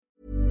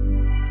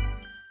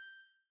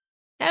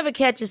Ever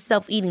catch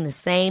yourself eating the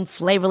same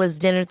flavorless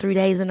dinner 3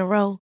 days in a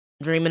row?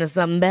 Dreaming of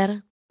something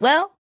better?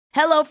 Well,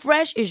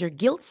 HelloFresh is your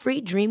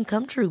guilt-free dream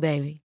come true,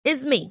 baby.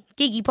 It's me,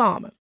 Keke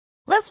Palmer.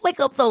 Let's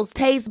wake up those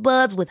taste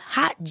buds with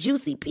hot,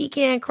 juicy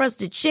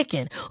pecan-crusted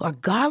chicken or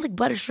garlic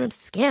butter shrimp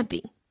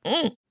scampi.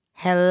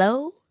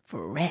 Hello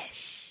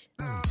Fresh.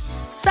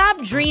 Stop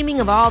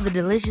dreaming of all the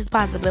delicious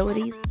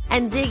possibilities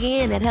and dig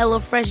in at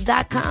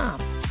HelloFresh.com.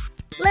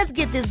 Let's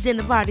get this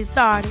dinner party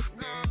started.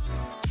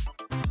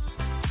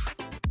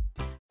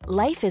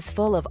 Life is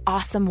full of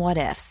awesome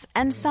what-ifs,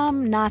 and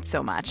some not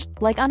so much,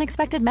 like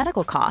unexpected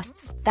medical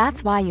costs.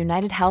 That's why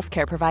United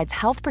Healthcare provides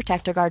Health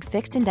Protector Guard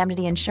fixed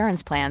indemnity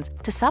insurance plans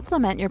to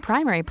supplement your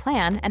primary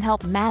plan and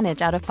help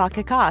manage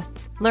out-of-pocket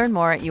costs. Learn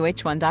more at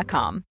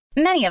UH1.com.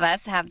 Many of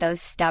us have those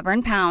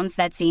stubborn pounds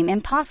that seem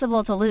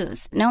impossible to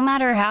lose, no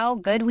matter how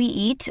good we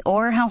eat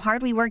or how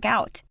hard we work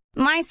out.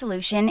 My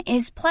solution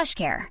is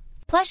PlushCare.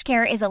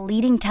 PlushCare is a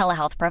leading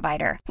telehealth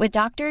provider with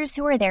doctors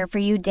who are there for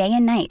you day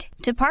and night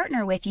to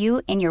partner with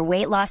you in your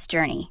weight loss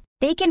journey.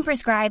 They can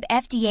prescribe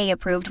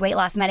FDA-approved weight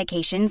loss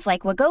medications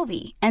like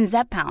Wegovy and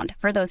Zepbound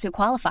for those who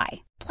qualify.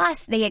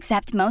 Plus, they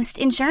accept most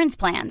insurance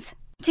plans.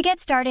 To get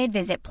started,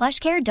 visit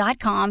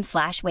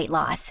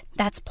plushcare.com/weightloss.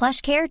 That's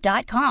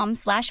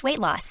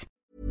plushcare.com/weightloss.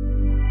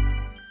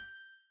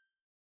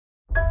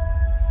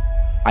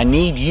 I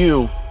need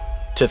you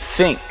to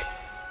think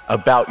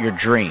about your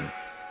dream.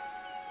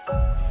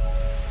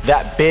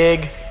 That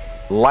big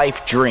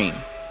life dream.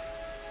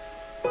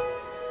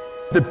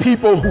 The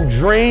people who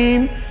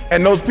dream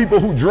and those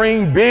people who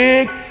dream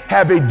big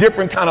have a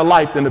different kind of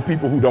life than the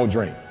people who don't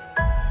dream.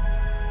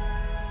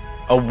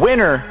 A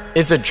winner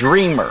is a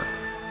dreamer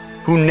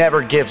who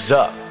never gives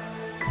up.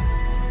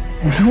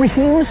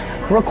 Dreams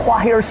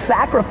require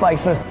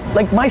sacrifices.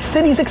 Like, my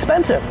city's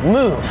expensive.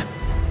 Move.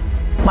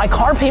 My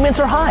car payments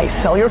are high.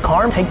 Sell your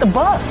car and take the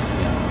bus.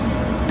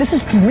 This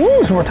is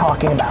dreams we're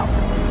talking about.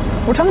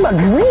 We're talking about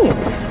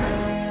dreams.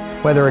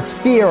 Whether it's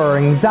fear or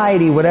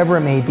anxiety, whatever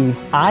it may be,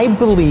 I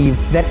believe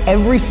that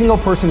every single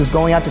person who's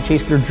going out to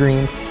chase their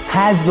dreams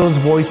has those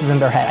voices in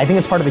their head. I think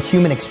it's part of the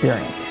human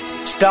experience.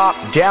 Stop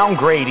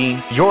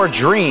downgrading your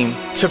dream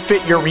to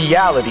fit your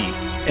reality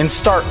and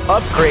start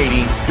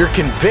upgrading your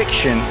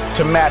conviction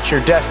to match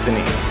your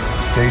destiny.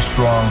 Stay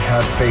strong,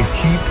 have faith,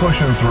 keep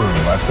pushing through.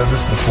 I've said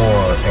this before,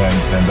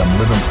 and I'm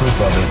living proof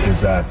of it,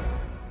 is that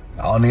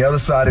on the other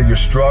side of your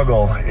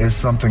struggle is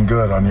something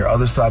good. On your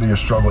other side of your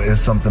struggle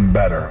is something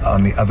better.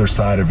 On the other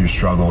side of your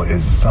struggle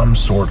is some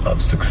sort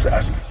of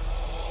success.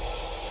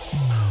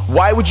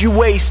 Why would you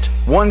waste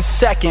 1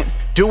 second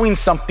doing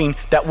something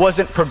that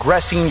wasn't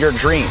progressing your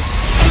dream?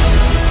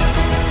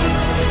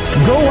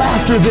 Go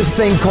after this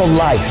thing called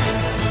life.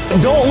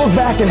 Don't look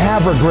back and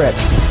have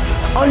regrets.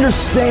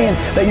 Understand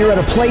that you're at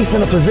a place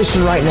and a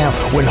position right now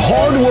when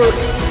hard work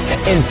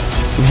and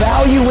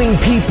valuing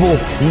people,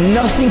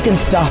 nothing can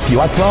stop you,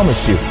 I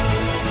promise you.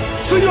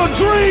 So your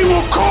dream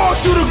will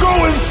cause you to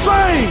go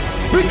insane,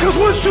 because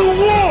what you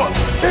want,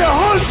 it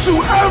hunts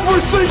you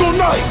every single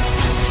night.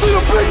 See,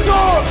 the big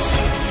dogs,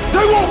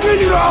 they won't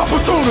give you the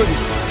opportunity.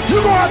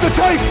 You're gonna have to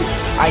take it.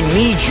 I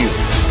need you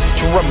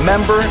to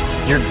remember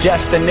your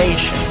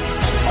destination.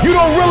 You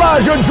don't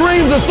realize your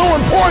dreams are so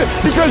important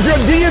because your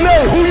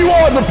DNA, who you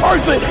are as a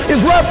person,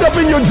 is wrapped up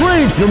in your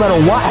dreams. No matter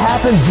what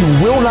happens, you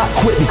will not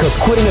quit, because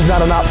quitting is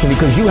not an option,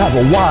 because you have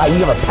a why, you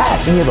have a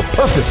passion, you have a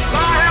purpose.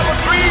 I have a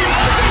dream.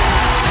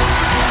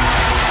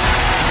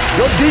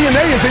 Your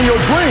DNA is in your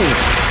dream.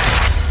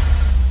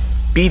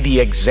 Be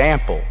the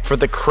example for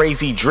the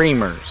crazy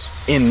dreamers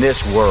in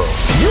this world.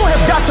 You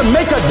have got to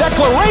make a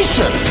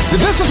declaration that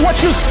this is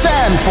what you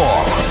stand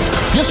for.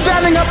 You're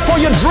standing up for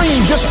your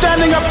dreams. You're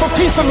standing up for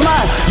peace of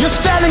mind. You're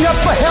standing up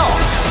for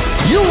health.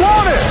 You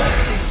want it,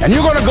 and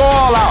you're going to go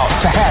all out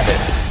to have it.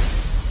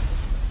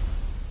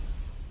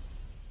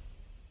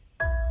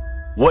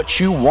 What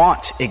you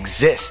want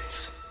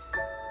exists.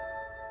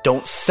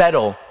 Don't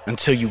settle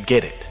until you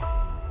get it.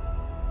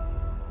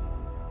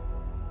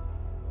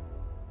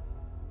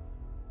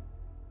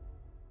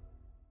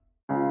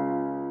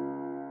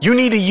 You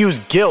need to use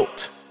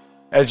guilt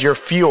as your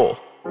fuel.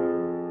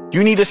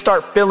 You need to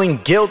start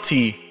feeling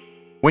guilty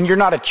when you're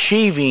not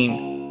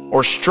achieving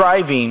or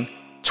striving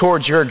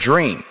towards your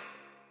dream.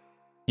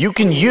 You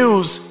can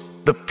use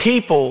the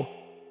people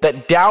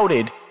that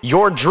doubted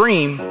your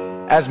dream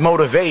as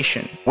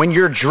motivation. When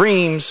your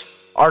dreams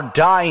are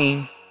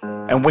dying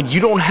and when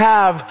you don't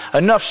have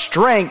enough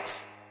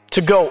strength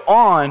to go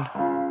on,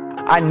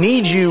 I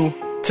need you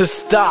to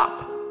stop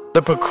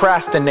the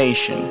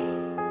procrastination.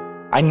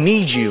 I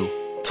need you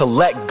to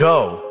let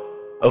go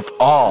of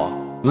all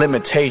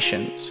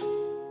limitations.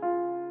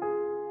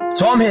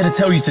 So I'm here to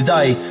tell you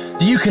today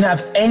that you can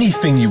have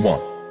anything you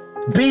want,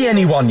 be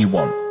anyone you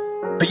want,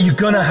 but you're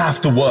gonna have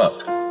to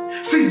work.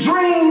 See,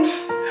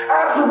 dreams,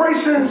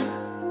 aspirations,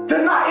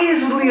 they're not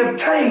easily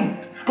obtained.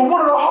 But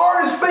one of the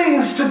hardest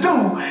things to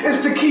do is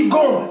to keep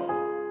going,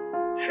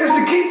 is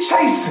to keep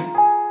chasing.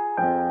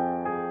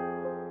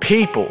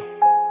 People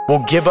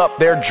will give up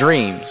their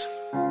dreams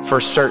for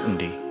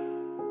certainty.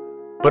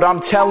 But I'm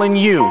telling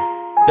you,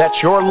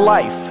 that your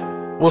life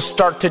will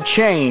start to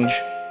change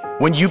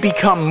when you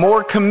become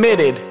more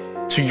committed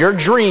to your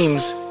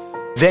dreams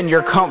than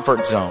your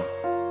comfort zone.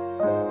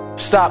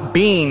 Stop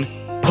being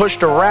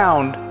pushed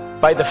around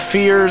by the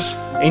fears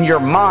in your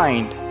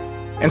mind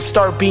and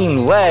start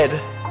being led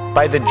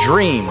by the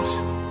dreams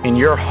in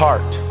your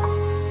heart.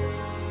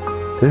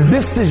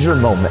 This is your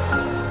moment.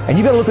 And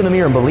you gotta look in the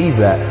mirror and believe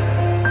that.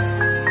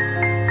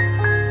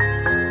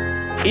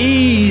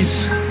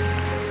 Ease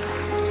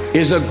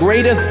is a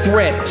greater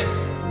threat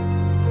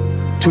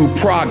to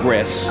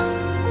progress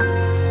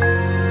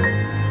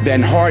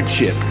than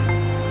hardship.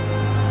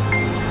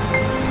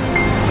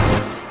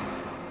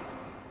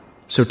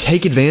 So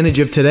take advantage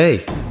of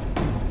today.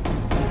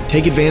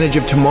 Take advantage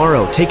of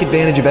tomorrow. Take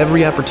advantage of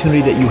every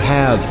opportunity that you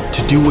have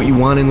to do what you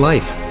want in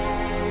life.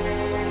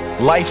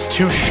 Life's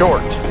too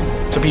short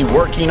to be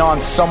working on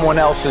someone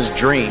else's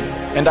dream.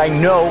 And I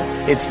know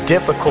it's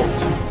difficult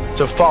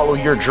to follow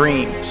your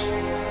dreams,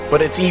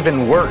 but it's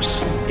even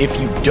worse if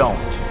you don't.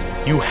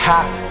 You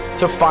have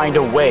to find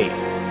a way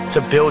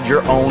to build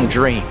your own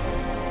dream,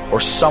 or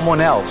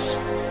someone else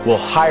will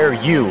hire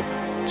you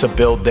to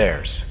build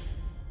theirs.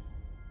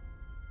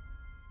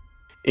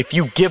 If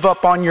you give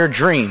up on your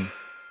dream,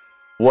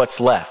 what's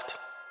left?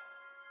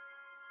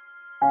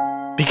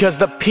 Because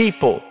the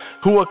people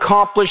who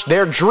accomplished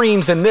their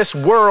dreams in this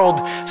world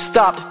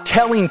stopped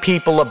telling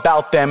people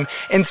about them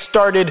and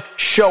started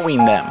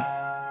showing them.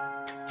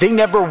 They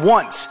never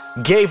once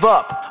gave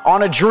up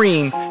on a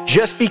dream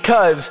just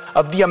because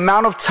of the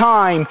amount of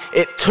time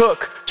it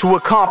took to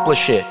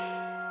accomplish it.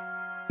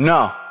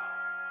 No,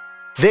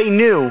 they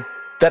knew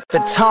that the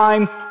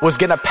time was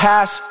gonna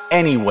pass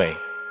anyway.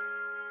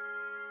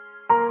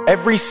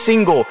 Every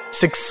single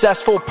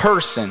successful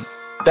person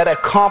that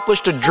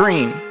accomplished a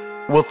dream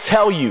will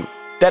tell you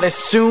that as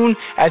soon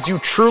as you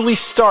truly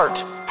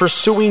start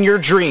pursuing your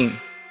dream,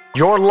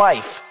 your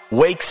life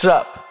wakes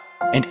up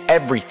and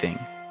everything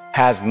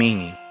has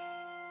meaning.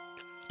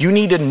 You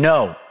need to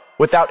know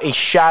without a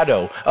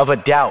shadow of a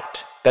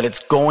doubt that it's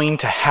going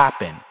to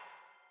happen.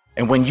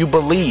 And when you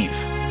believe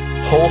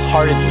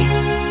wholeheartedly,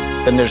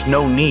 then there's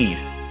no need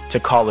to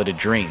call it a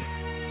dream.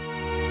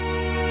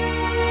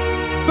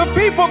 The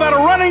people that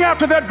are running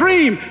after their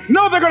dream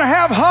know they're going to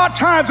have hard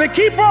times. They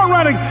keep on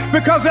running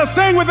because they're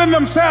saying within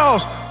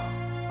themselves,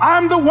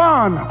 I'm the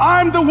one,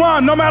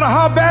 no matter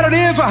how bad it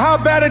is or how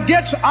bad it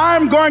gets,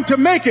 I'm going to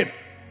make it.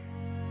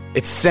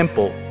 It's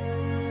simple.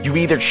 You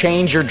either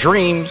change your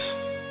dreams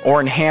or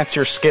enhance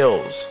your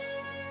skills.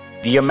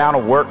 The amount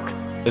of work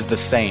is the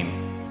same.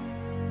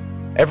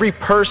 Every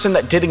person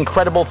that did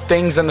incredible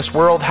things in this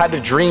world had to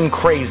dream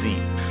crazy,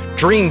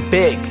 dream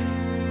big.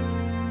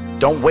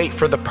 Don't wait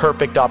for the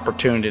perfect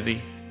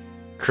opportunity.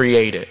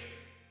 Create it.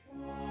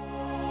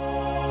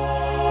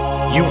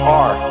 You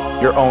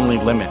are your only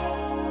limit.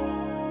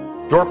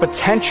 Your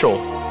potential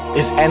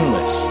is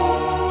endless.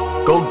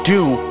 Go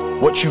do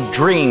what you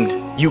dreamed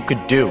you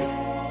could do.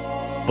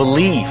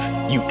 Believe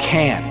you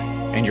can,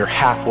 and you're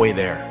halfway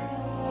there.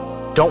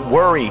 Don't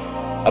worry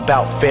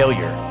about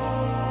failure.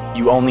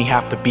 You only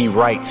have to be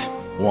right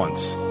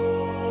once.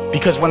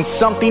 Because when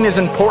something is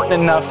important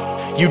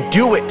enough, you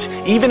do it,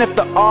 even if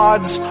the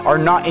odds are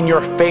not in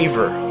your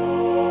favor.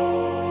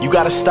 You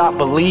gotta stop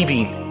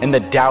believing in the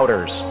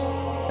doubters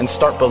and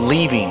start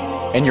believing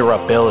in your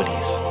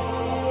abilities.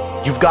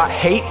 You've got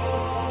hate?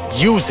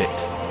 Use it.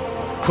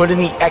 Put in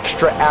the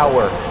extra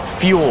hour,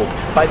 fueled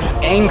by the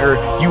anger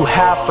you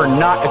have for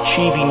not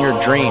achieving your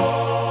dream.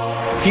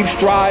 Keep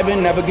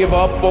striving, never give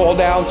up, fall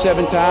down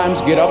 7 times,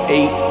 get up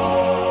 8.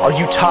 Are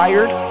you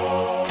tired?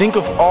 Think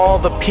of all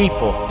the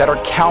people that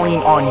are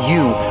counting on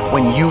you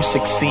when you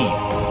succeed.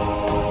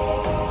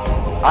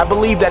 I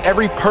believe that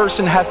every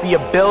person has the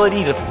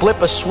ability to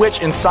flip a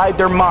switch inside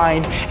their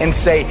mind and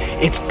say,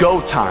 it's go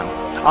time.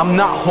 I'm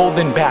not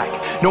holding back.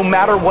 No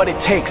matter what it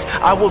takes,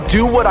 I will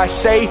do what I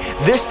say.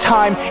 This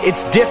time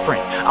it's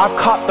different. I've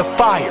caught the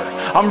fire.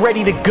 I'm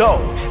ready to go.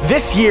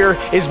 This year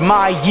is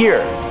my year.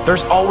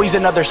 There's always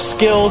another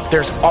skill.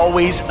 There's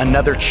always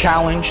another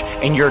challenge.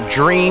 And your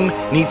dream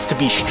needs to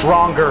be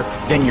stronger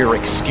than your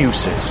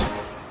excuses.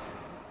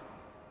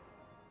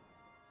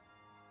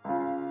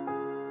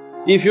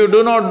 If you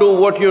do not do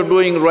what you're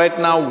doing right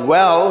now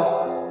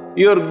well,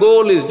 your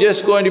goal is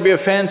just going to be a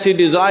fancy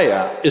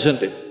desire,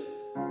 isn't it?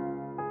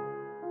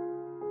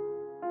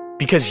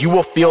 Because you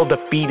will feel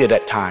defeated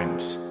at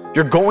times.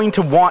 You're going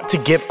to want to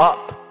give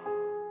up,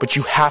 but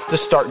you have to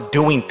start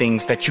doing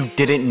things that you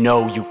didn't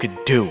know you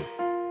could do.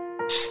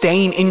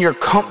 Staying in your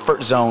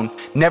comfort zone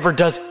never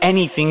does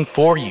anything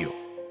for you.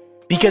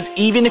 Because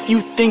even if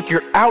you think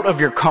you're out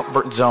of your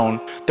comfort zone,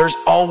 there's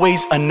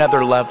always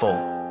another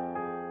level.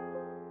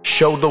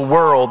 Show the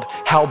world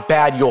how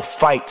bad you'll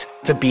fight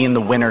to be in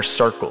the winner's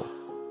circle.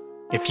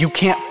 If you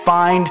can't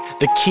find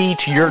the key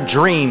to your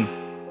dream,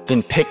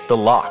 then pick the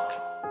lock.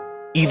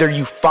 Either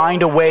you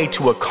find a way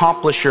to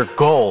accomplish your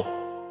goal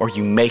or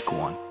you make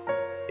one.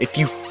 If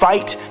you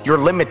fight your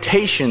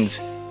limitations,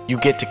 you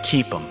get to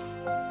keep them.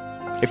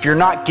 If you're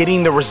not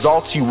getting the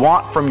results you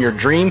want from your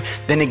dream,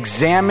 then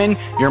examine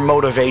your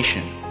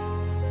motivation.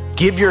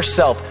 Give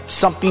yourself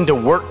something to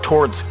work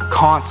towards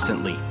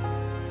constantly.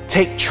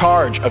 Take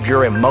charge of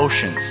your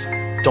emotions.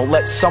 Don't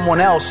let someone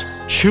else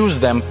choose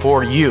them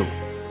for you.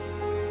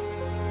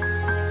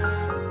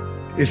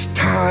 It's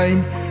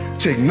time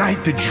to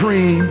ignite the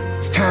dream.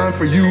 It's time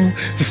for you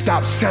to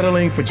stop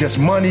settling for just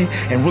money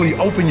and really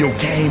open your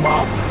game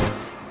up.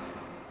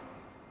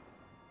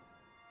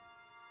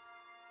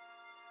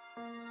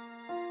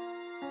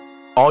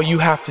 All you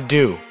have to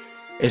do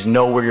is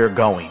know where you're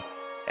going,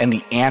 and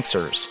the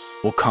answers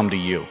will come to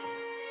you.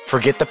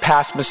 Forget the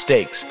past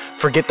mistakes,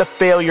 forget the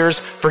failures,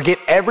 forget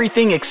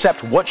everything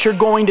except what you're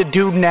going to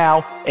do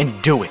now,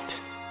 and do it.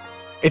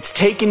 It's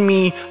taken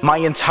me my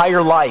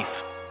entire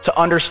life to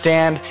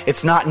understand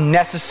it's not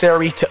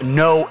necessary to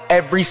know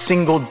every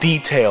single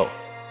detail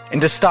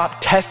and to stop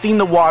testing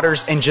the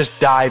waters and just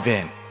dive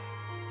in.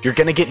 You're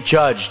gonna get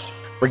judged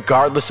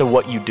regardless of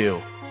what you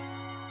do.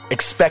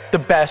 Expect the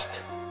best,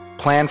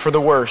 plan for the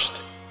worst,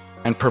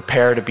 and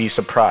prepare to be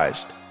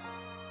surprised.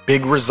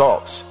 Big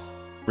results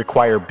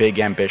require big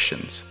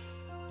ambitions.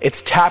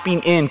 It's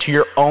tapping into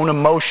your own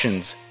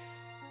emotions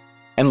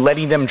and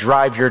letting them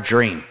drive your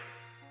dream.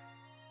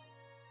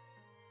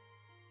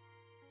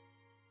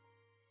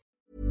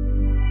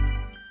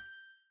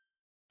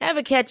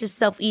 Ever catch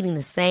yourself eating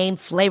the same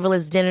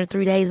flavorless dinner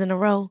 3 days in a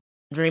row?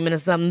 Dreaming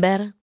of something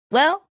better?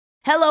 Well,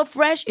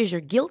 HelloFresh is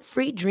your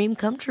guilt-free dream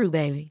come true,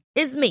 baby.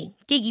 It's me,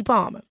 Keke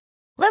Palmer.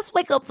 Let's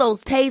wake up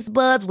those taste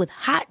buds with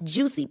hot,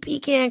 juicy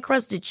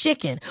pecan-crusted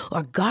chicken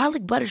or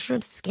garlic butter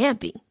shrimp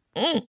scampi.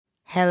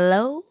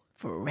 Hello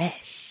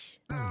Fresh.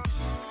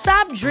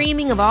 Stop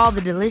dreaming of all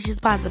the delicious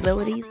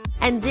possibilities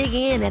and dig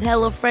in at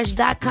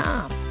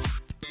HelloFresh.com.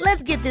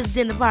 Let's get this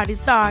dinner party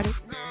started.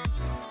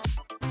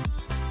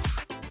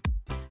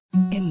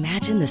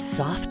 Imagine the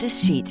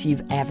softest sheets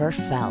you've ever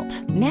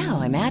felt.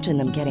 Now imagine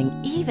them getting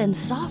even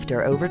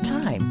softer over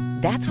time.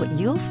 That's what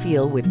you'll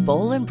feel with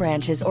Boll &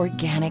 Branch's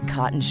organic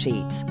cotton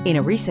sheets. In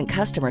a recent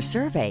customer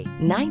survey,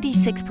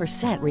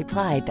 96%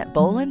 replied that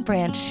Boll &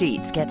 Branch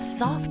sheets get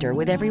softer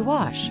with every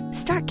wash.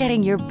 Start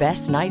getting your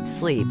best night's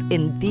sleep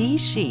in these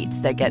sheets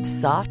that get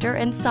softer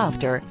and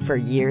softer for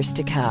years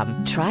to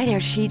come. Try their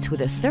sheets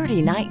with a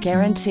 30-night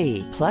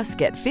guarantee. Plus,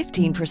 get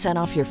 15%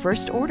 off your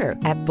first order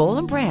at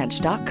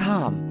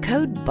bollandbranch.com.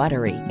 Code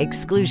BUTTERY.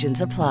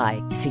 Exclusions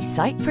apply. See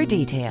site for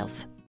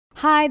details.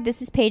 Hi,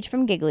 this is Paige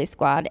from Giggly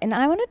Squad, and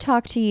I want to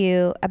talk to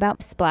you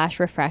about Splash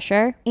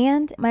Refresher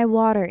and my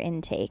water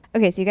intake.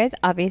 Okay, so you guys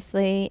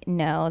obviously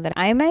know that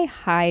I'm a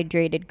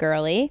hydrated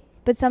girly,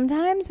 but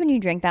sometimes when you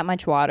drink that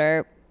much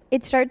water,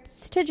 it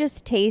starts to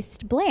just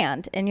taste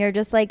bland, and you're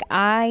just like,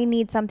 I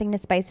need something to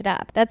spice it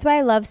up. That's why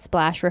I love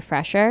Splash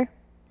Refresher.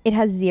 It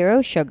has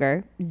 0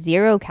 sugar,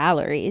 0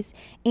 calories,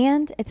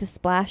 and it's a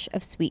splash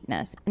of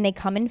sweetness. And they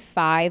come in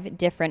 5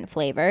 different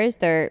flavors.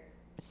 They're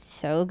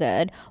so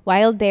good.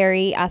 Wild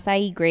berry,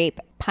 acai grape,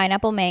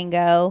 pineapple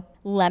mango,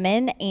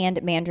 lemon,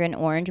 and mandarin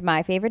orange.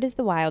 My favorite is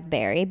the wild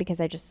berry because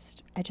I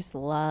just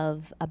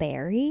love a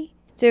berry.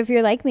 So if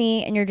you're like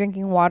me and you're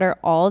drinking water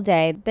all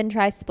day, then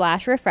try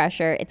Splash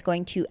Refresher. It's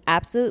going to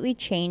absolutely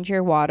change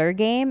your water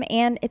game,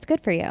 and it's good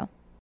for you.